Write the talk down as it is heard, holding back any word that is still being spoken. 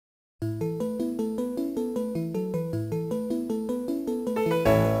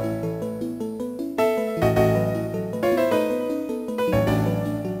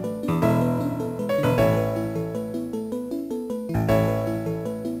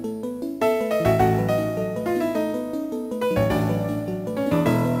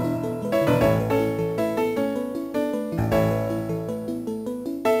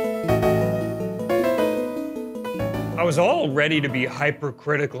was all ready to be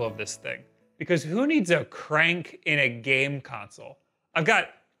hypercritical of this thing, because who needs a crank in a game console? I've got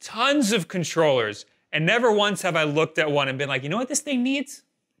tons of controllers, and never once have I looked at one and been like, you know what this thing needs?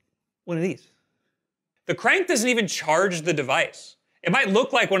 One of these. The crank doesn't even charge the device. It might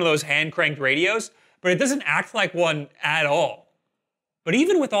look like one of those hand-cranked radios, but it doesn't act like one at all. But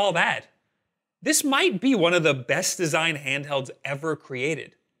even with all that, this might be one of the best designed handhelds ever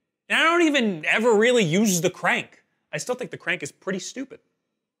created. And I don't even ever really use the crank. I still think the crank is pretty stupid.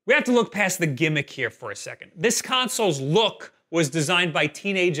 We have to look past the gimmick here for a second. This console's look was designed by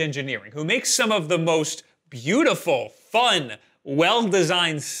Teenage Engineering, who makes some of the most beautiful, fun,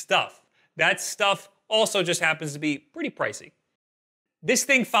 well-designed stuff. That stuff also just happens to be pretty pricey. This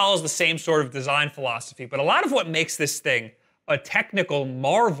thing follows the same sort of design philosophy, but a lot of what makes this thing a technical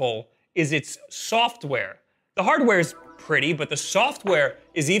marvel is its software. The hardware is pretty, but the software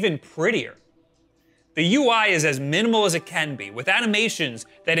is even prettier. The UI is as minimal as it can be, with animations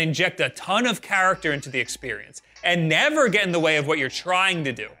that inject a ton of character into the experience and never get in the way of what you're trying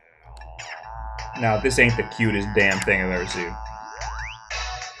to do. Now, this ain't the cutest damn thing I've ever seen.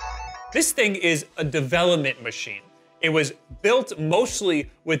 This thing is a development machine. It was built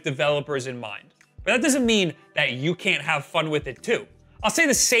mostly with developers in mind. But that doesn't mean that you can't have fun with it too. I'll say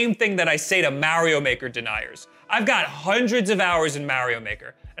the same thing that I say to Mario Maker deniers. I've got hundreds of hours in Mario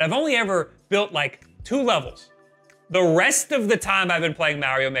Maker, and I've only ever built like 2 levels. The rest of the time I've been playing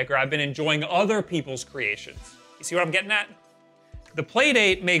Mario Maker, I've been enjoying other people's creations. You see what I'm getting at? The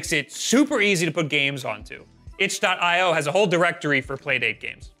Playdate makes it super easy to put games onto. itch.io has a whole directory for Playdate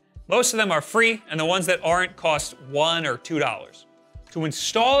games. Most of them are free, and the ones that aren't cost $1 or $2. To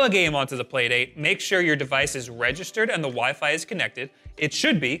install a game onto the Playdate, make sure your device is registered and the Wi-Fi is connected. It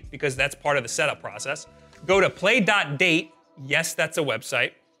should be, because that's part of the setup process. Go to play.date, yes, that's a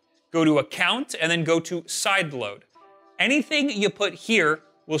website. Go to account, and then go to sideload. Anything you put here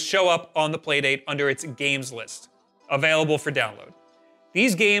will show up on the Playdate under its games list, available for download.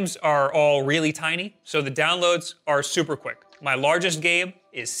 These games are all really tiny, so the downloads are super quick. My largest game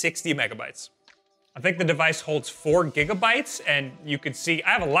is 60 megabytes. I think the device holds 4 gigabytes, and you can see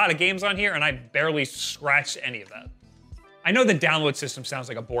I have a lot of games on here, and I barely scratched any of that. I know the download system sounds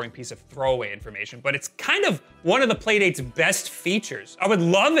like a boring piece of throwaway information, but it's kind of one of the Playdate's best features. I would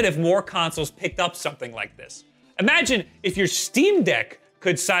love it if more consoles picked up something like this. Imagine if your Steam Deck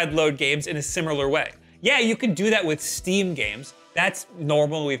could sideload games in a similar way. Yeah, you could do that with Steam games. That's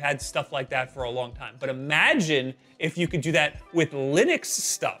normal, we've had stuff like that for a long time. But imagine if you could do that with Linux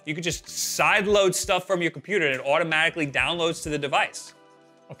stuff. You could just sideload stuff from your computer and it automatically downloads to the device.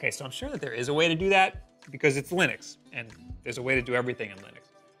 Okay, so I'm sure that there is a way to do that because it's Linux, and there's a way to do everything in Linux.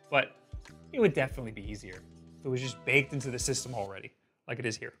 But it would definitely be easier if it was just baked into the system already, like it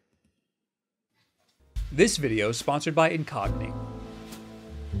is here. This video is sponsored by Incogni.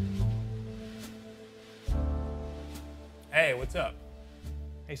 Hey, what's up?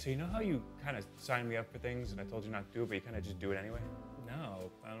 Hey, so you know how you kind of signed me up for things and I told you not to do it, but you kind of just do it anyway?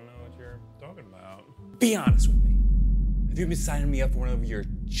 No, I don't know what you're talking about. Be honest with me. Have you been signing me up for one of your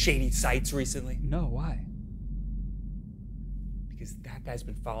shady sites recently? No, why? Because that guy's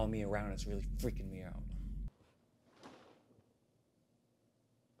been following me around and it's really freaking me out.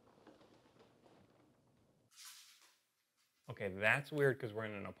 Okay, that's weird because we're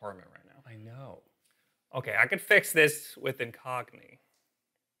in an apartment right now. I know. Okay, I could fix this with Incogni.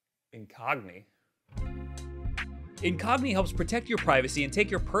 Incogni? Incogni helps protect your privacy and take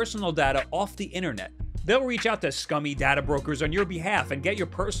your personal data off the internet. They'll reach out to scummy data brokers on your behalf and get your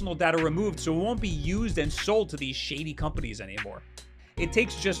personal data removed so it won't be used and sold to these shady companies anymore. It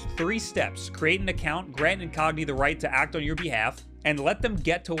takes just 3 steps. Create an account, grant Incogni the right to act on your behalf, and let them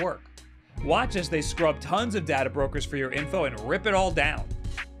get to work. Watch as they scrub tons of data brokers for your info and rip it all down.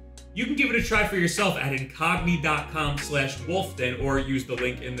 You can give it a try for yourself at incogni.com/wolfden or use the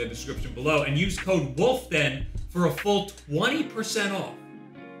link in the description below and use code WOLFDEN for a full 20% off.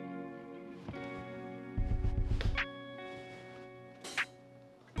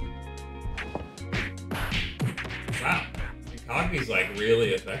 Wow, Incogni's like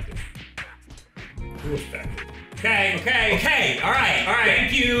really effective. Too effective. Okay, all right.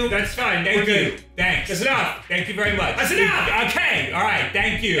 Thank you. That's fine, thank you. Thanks. That's enough. Thank you very much. That's enough. Okay, all right,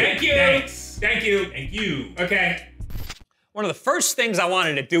 thank you. Thank you. Thanks. Thank you. Thank you. Okay. One of the first things I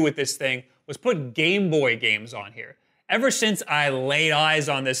wanted to do with this thing was put Game Boy games on here. Ever since I laid eyes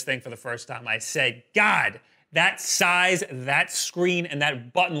on this thing for the first time, I said, God, that size, that screen, and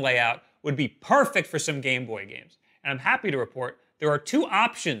that button layout would be perfect for some Game Boy games. And I'm happy to report there are 2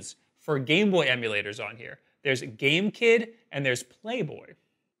 options for Game Boy emulators on here. There's GameKid and there's Playboy.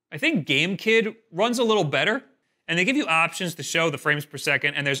 I think GameKid runs a little better. And they give you options to show the frames per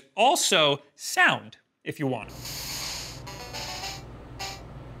second, and there's also sound if you want it.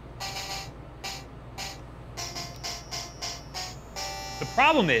 The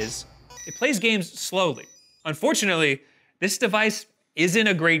problem is, it plays games slowly. Unfortunately, this device isn't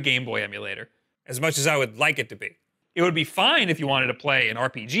a great Game Boy emulator, as much as I would like it to be. It would be fine if you wanted to play an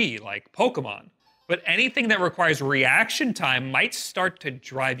RPG like Pokemon, but anything that requires reaction time might start to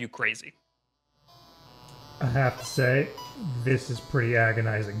drive you crazy. I have to say, this is pretty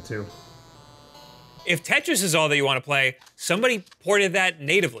agonizing too. If Tetris is all that you want to play, somebody ported that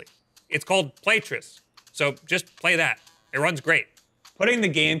natively. It's called Playtris, so just play that. It runs great. Putting the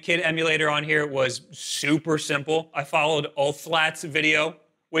GameKid emulator on here was super simple. I followed Ulflat's video,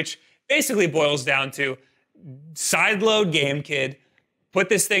 which basically boils down to sideload GameKid, put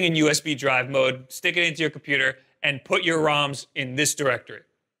this thing in USB drive mode, stick it into your computer, and put your ROMs in this directory.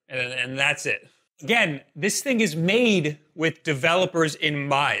 And that's it. Again, this thing is made with developers in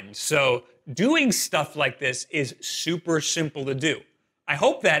mind, so doing stuff like this is super simple to do. I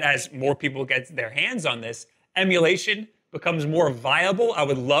hope that as more people get their hands on this, emulation becomes more viable. I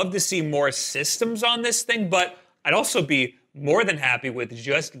would love to see more systems on this thing, but I'd also be more than happy with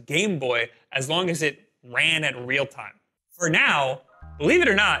just Game Boy as long as it ran at real time. For now, believe it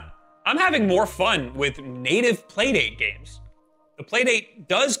or not, I'm having more fun with native Playdate games. The Playdate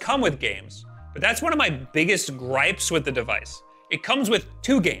does come with games, but that's one of my biggest gripes with the device. It comes with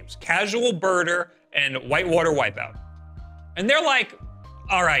 2 games, Casual Birder and Whitewater Wipeout. And they're like,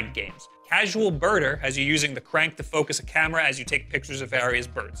 all right games. Casual Birder has you using the crank to focus a camera as you take pictures of various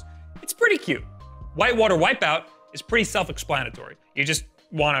birds. It's pretty cute. Whitewater Wipeout is pretty self-explanatory. You just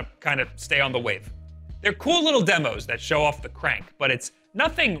want to kind of stay on the wave. They're cool little demos that show off the crank, but it's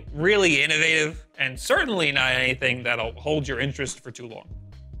nothing really innovative and certainly not anything that'll hold your interest for too long.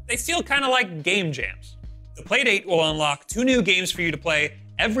 They feel kind of like game jams. The Playdate will unlock 2 new games for you to play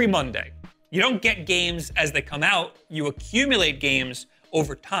every Monday. You don't get games as they come out, you accumulate games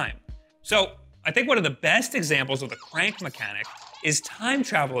over time. So I think one of the best examples of the crank mechanic is time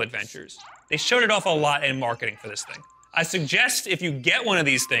travel adventures. They showed it off a lot in marketing for this thing. I suggest if you get one of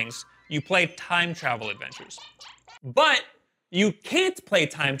these things, you play time travel adventures. But you can't play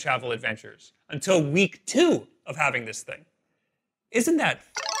time travel adventures until week 2 of having this thing. Isn't that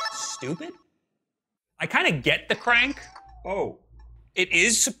stupid? I kind of get the crank. Oh. It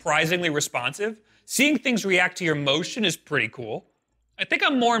is surprisingly responsive. Seeing things react to your motion is pretty cool. I think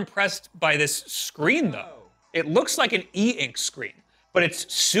I'm more impressed by this screen though. It looks like an e-ink screen, but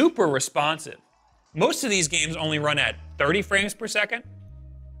it's super responsive. Most of these games only run at 30 frames per second.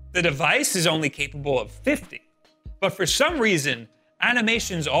 The device is only capable of 50. But for some reason,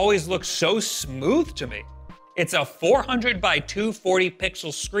 animations always look so smooth to me. It's a 400 by 240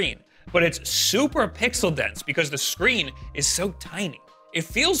 pixel screen, but it's super pixel dense because the screen is so tiny. It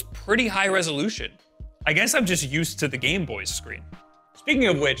feels pretty high resolution. I guess I'm just used to the Game Boy's screen. Speaking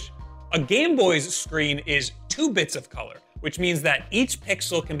of which, a Game Boy's screen is 2 bits of color, which means that each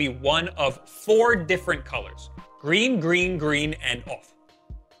pixel can be one of 4 different colors. Green, green, green, and off,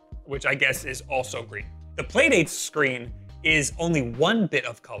 which I guess is also green. The Playdate's screen is only 1 bit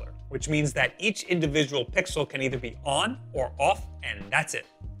of color, which means that each individual pixel can either be on or off, and that's it.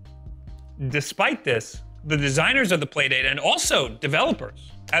 Despite this, the designers of the Playdate and also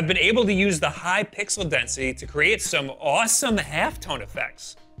developers have been able to use the high pixel density to create some awesome halftone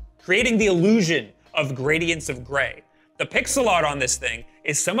effects, creating the illusion of gradients of gray. The pixel art on this thing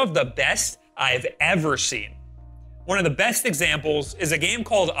is some of the best I've ever seen. One of the best examples is a game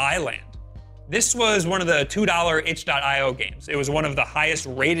called Island. This was one of the $2 itch.io games. It was one of the highest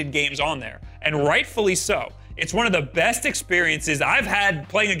rated games on there, and rightfully so. It's one of the best experiences I've had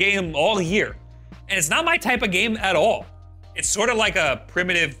playing a game all year. And it's not my type of game at all. It's sort of like a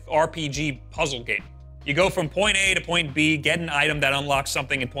primitive RPG puzzle game. You go from point A to point B, get an item that unlocks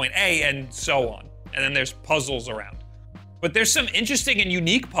something in point A, and so on. And then there's puzzles around. But there's some interesting and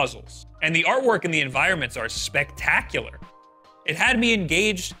unique puzzles, and the artwork and the environments are spectacular. It had me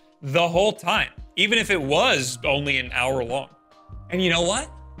engaged the whole time, even if it was only an hour long. And you know what?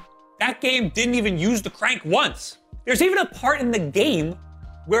 That game didn't even use the crank once. There's even a part in the game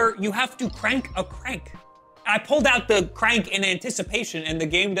where you have to crank a crank. I pulled out the crank in anticipation and the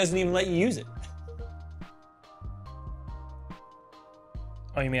game doesn't even let you use it.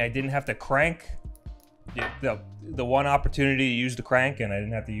 Oh, you mean I didn't have to crank? The one opportunity to use the crank and I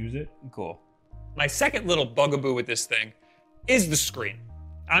didn't have to use it? Cool. My second little bugaboo with this thing is the screen.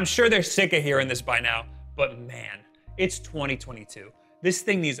 I'm sure they're sick of hearing this by now, but man, it's 2022. This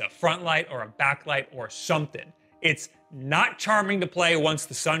thing needs a front light or a backlight or something. It's not charming to play once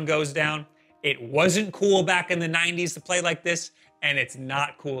the sun goes down. It wasn't cool back in the 90s to play like this, and it's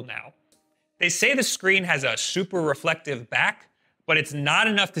not cool now. They say the screen has a super reflective back, but it's not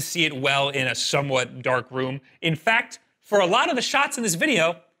enough to see it well in a somewhat dark room. In fact, for a lot of the shots in this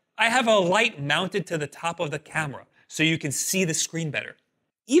video, I have a light mounted to the top of the camera so you can see the screen better.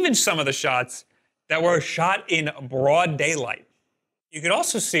 Even some of the shots that were shot in broad daylight. You can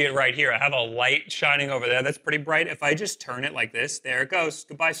also see it right here. I have a light shining over there that's pretty bright. If I just turn it like this, there it goes.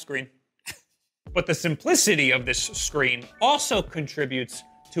 Goodbye, screen. But the simplicity of this screen also contributes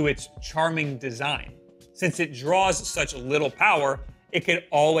to its charming design. Since it draws such little power, it can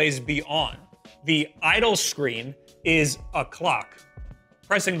always be on. The idle screen is a clock.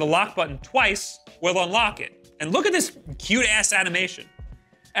 Pressing the lock button twice will unlock it. And look at this cute-ass animation.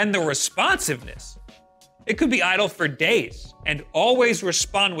 And the responsiveness. It could be idle for days and always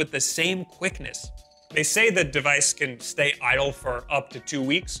respond with the same quickness. They say the device can stay idle for up to 2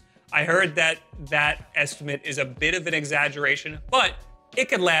 weeks. I heard that that estimate is a bit of an exaggeration, but it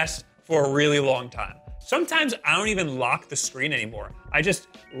could last for a really long time. Sometimes I don't even lock the screen anymore. I just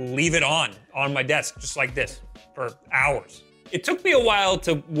leave it on my desk, just like this, for hours. It took me a while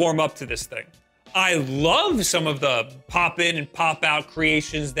to warm up to this thing. I love some of the pop in and pop out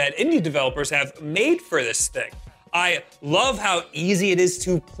creations that indie developers have made for this thing. I love how easy it is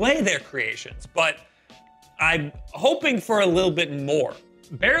to play their creations, but I'm hoping for a little bit more.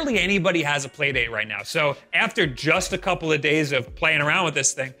 Barely anybody has a Playdate right now, so after just a couple of days of playing around with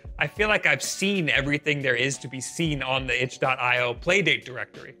this thing, I feel like I've seen everything there is to be seen on the itch.io Playdate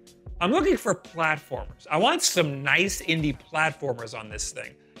directory. I'm looking for platformers. I want some nice indie platformers on this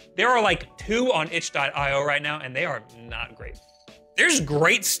thing. There are like 2 on itch.io right now, and they are not great. There's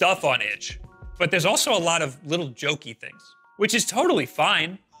great stuff on itch, but there's also a lot of little jokey things, which is totally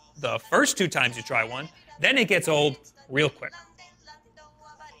fine the first 2 times you try one, then it gets old real quick.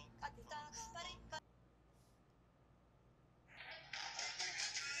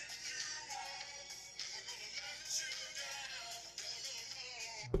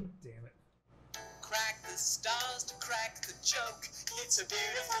 Damn it. Crack the stars to crack the joke. It's a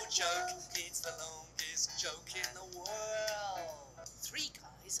beautiful joke. It's the longest joke in the world. 3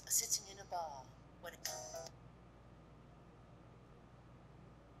 guys are sitting in a bar when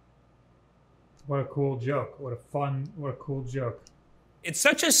What a cool joke. What a cool joke. It's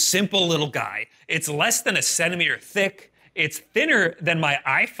such a simple little guy. It's less than a centimeter thick. It's thinner than my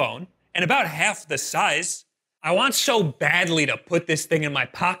iPhone and about half the size. I want so badly to put this thing in my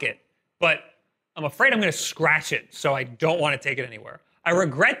pocket, but I'm afraid I'm gonna scratch it, so I don't want to take it anywhere. I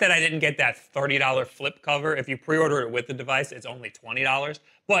regret that I didn't get that $30 flip cover. If you pre-order it with the device, it's only $20,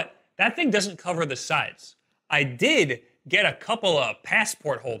 but that thing doesn't cover the sides. I did get a couple of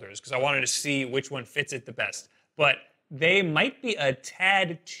passport holders because I wanted to see which one fits it the best, but they might be a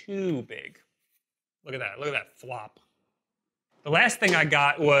tad too big. Look at that flop. The last thing I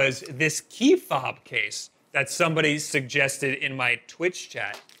got was this key fob case that somebody suggested in my Twitch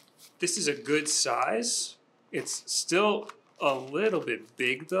chat. This is a good size. It's still a little bit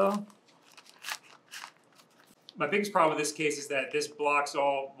big though. My biggest problem with this case is that this blocks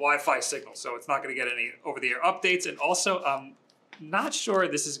all Wi-Fi signals, so it's not gonna get any over-the-air updates, and also I'm not sure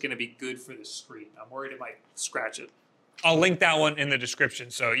this is gonna be good for the screen. I'm worried it might scratch it. I'll link that one in the description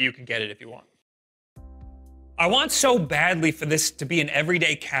so you can get it if you want. I want so badly for this to be an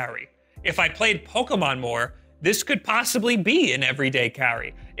everyday carry. If I played Pokemon more, this could possibly be an everyday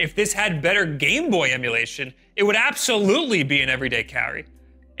carry. If this had better Game Boy emulation, it would absolutely be an everyday carry.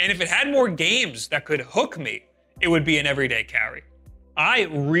 And if it had more games that could hook me, it would be an everyday carry. I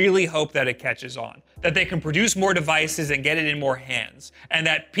really hope that it catches on, that they can produce more devices and get it in more hands, and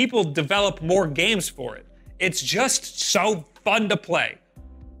that people develop more games for it. It's just so fun to play.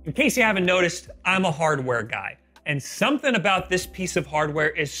 In case you haven't noticed, I'm a hardware guy. And something about this piece of hardware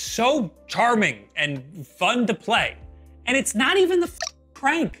is so charming and fun to play. And it's not even the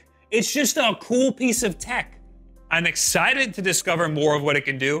crank. It's just a cool piece of tech. I'm excited to discover more of what it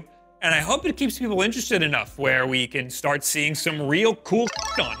can do, and I hope it keeps people interested enough where we can start seeing some real cool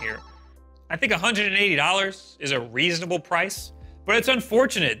on here. I think $180 is a reasonable price, but it's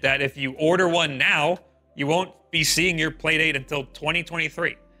unfortunate that if you order one now, you won't be seeing your Playdate until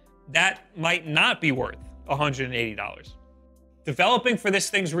 2023. That might not be worth $180. Developing for this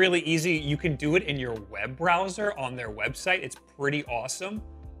thing's really easy. You can do it in your web browser on their website. It's pretty awesome.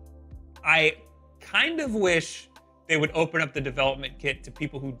 I kind of wish they would open up the development kit to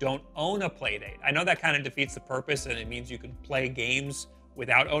people who don't own a Playdate. I know that kind of defeats the purpose and it means you can play games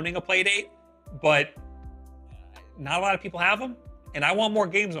without owning a Playdate, but not a lot of people have them, and I want more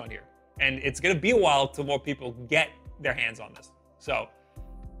games on here. And it's gonna be a while till more people get their hands on this. So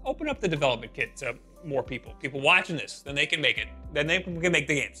open up the development kit to more people. People watching this, then they can make it. Then they can make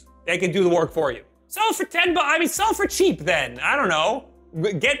the games. They can do the work for you. Sell it for $10, I mean, sell it for cheap then. I don't know.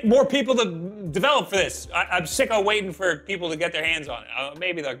 Get more people to develop for this. I'm sick of waiting for people to get their hands on it.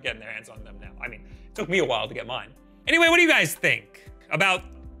 Maybe they're getting their hands on them now. I mean, it took me a while to get mine. Anyway, what do you guys think about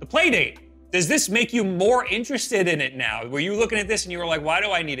the Playdate? Does this make you more interested in it now? Were you looking at this and you were like, why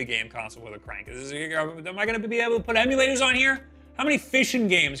do I need a game console with a crank? Am I gonna be able to put emulators on here? How many fishing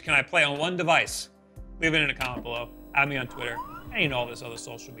games can I play on one device? Leave it in a comment below. Add me on Twitter. And all this other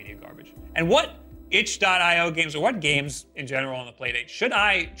social media garbage. And what itch.io games, or what games in general on the Playdate should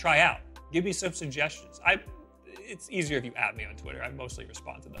I try out? Give me some suggestions. It's easier if you add me on Twitter. I mostly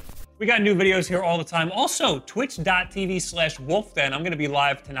respond to them. We got new videos here all the time. Also, twitch.tv/Wulff then. I'm gonna be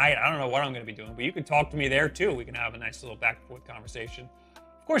live tonight. I don't know what I'm gonna be doing, but you can talk to me there too. We can have a nice little back and forth conversation.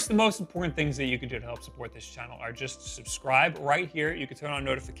 Of course, the most important things that you can do to help support this channel are just subscribe right here. You can turn on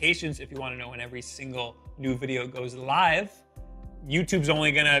notifications if you wanna know when every single new video goes live. YouTube's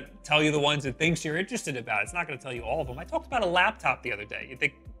only gonna tell you the ones it thinks you're interested about. It's not gonna tell you all of them. I talked about a laptop the other day. You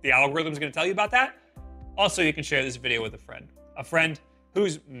think the algorithm's gonna tell you about that? Also, you can share this video with a friend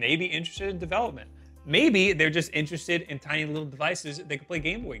who's maybe interested in development. Maybe they're just interested in tiny little devices they can play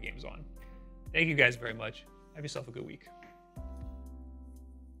Game Boy games on. Thank you guys very much. Have yourself a good week.